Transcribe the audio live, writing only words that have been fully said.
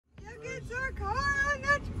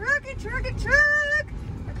truck, a truck!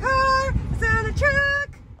 A car is on a truck!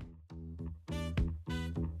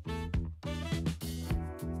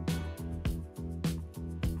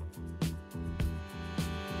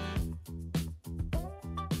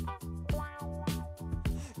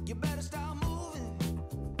 You better start moving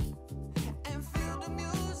and feel the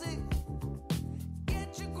music.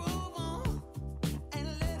 Get your groove on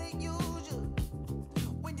and let it use you.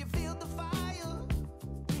 When you feel the fire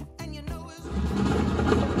and you know it's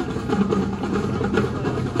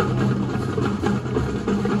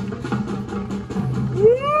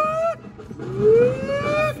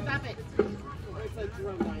Stop it! It's like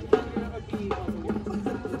drum line. You have a beat also.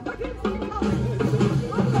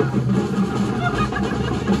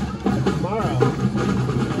 Tomorrow.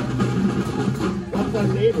 That's our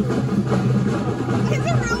neighbor. Is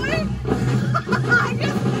it really?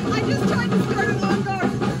 I just tried to start an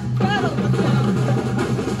on-guard battle with them.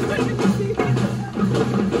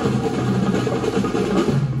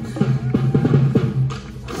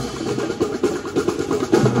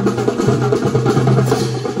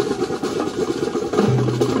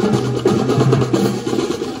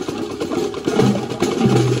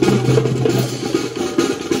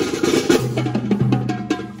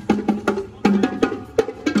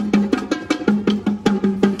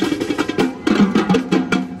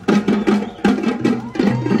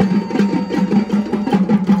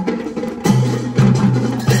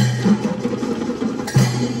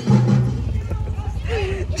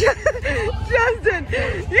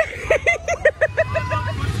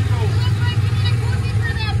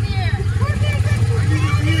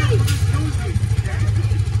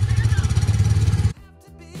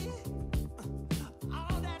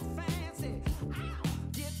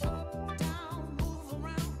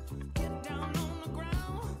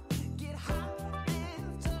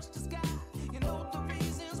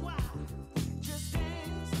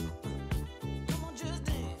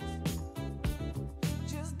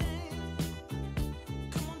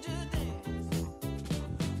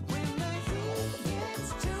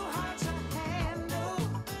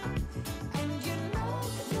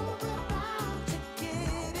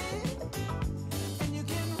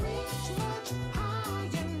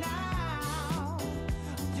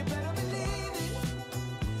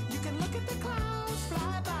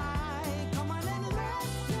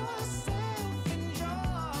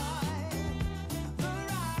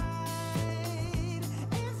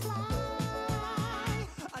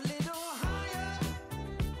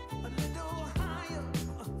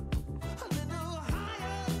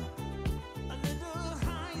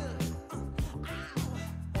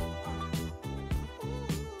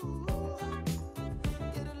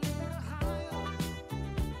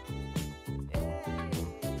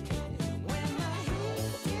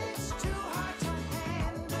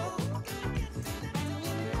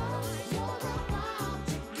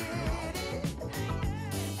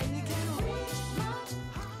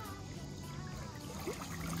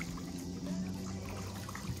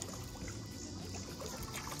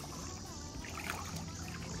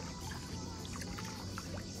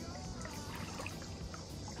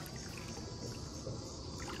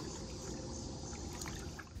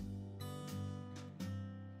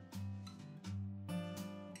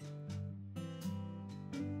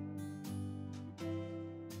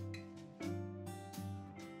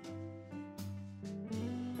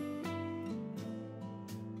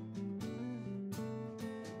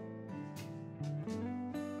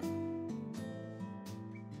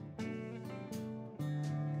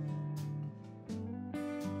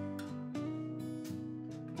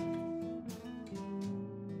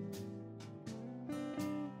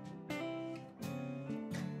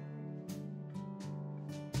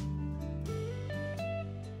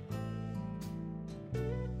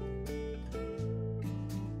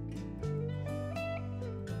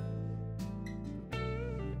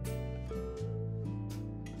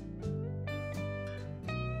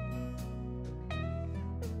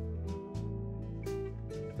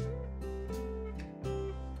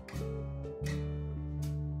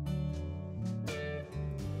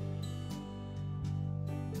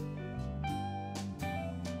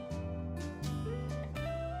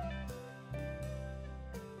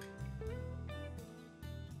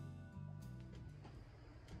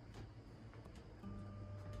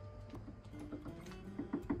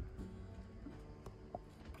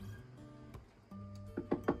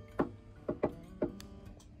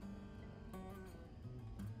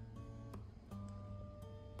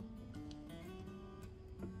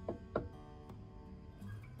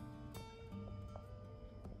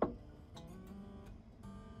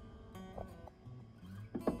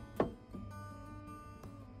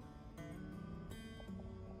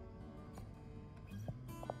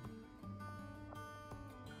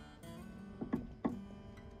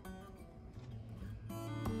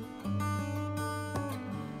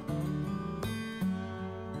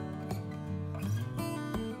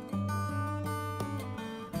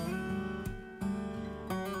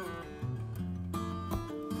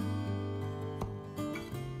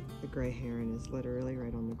 gray heron is literally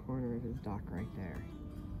right on the corner of his dock right there.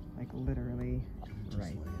 Like literally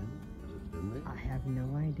right. I have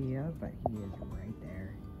no idea, but he is right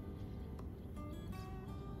there.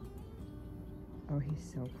 Oh,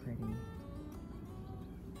 he's so pretty.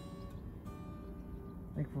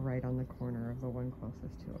 Like right on the corner of the one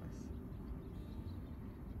closest to us.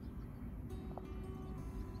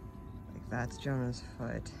 Like that's Jonah's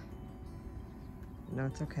foot. No,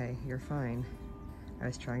 it's okay. You're fine. I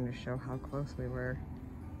was trying to show how close we were.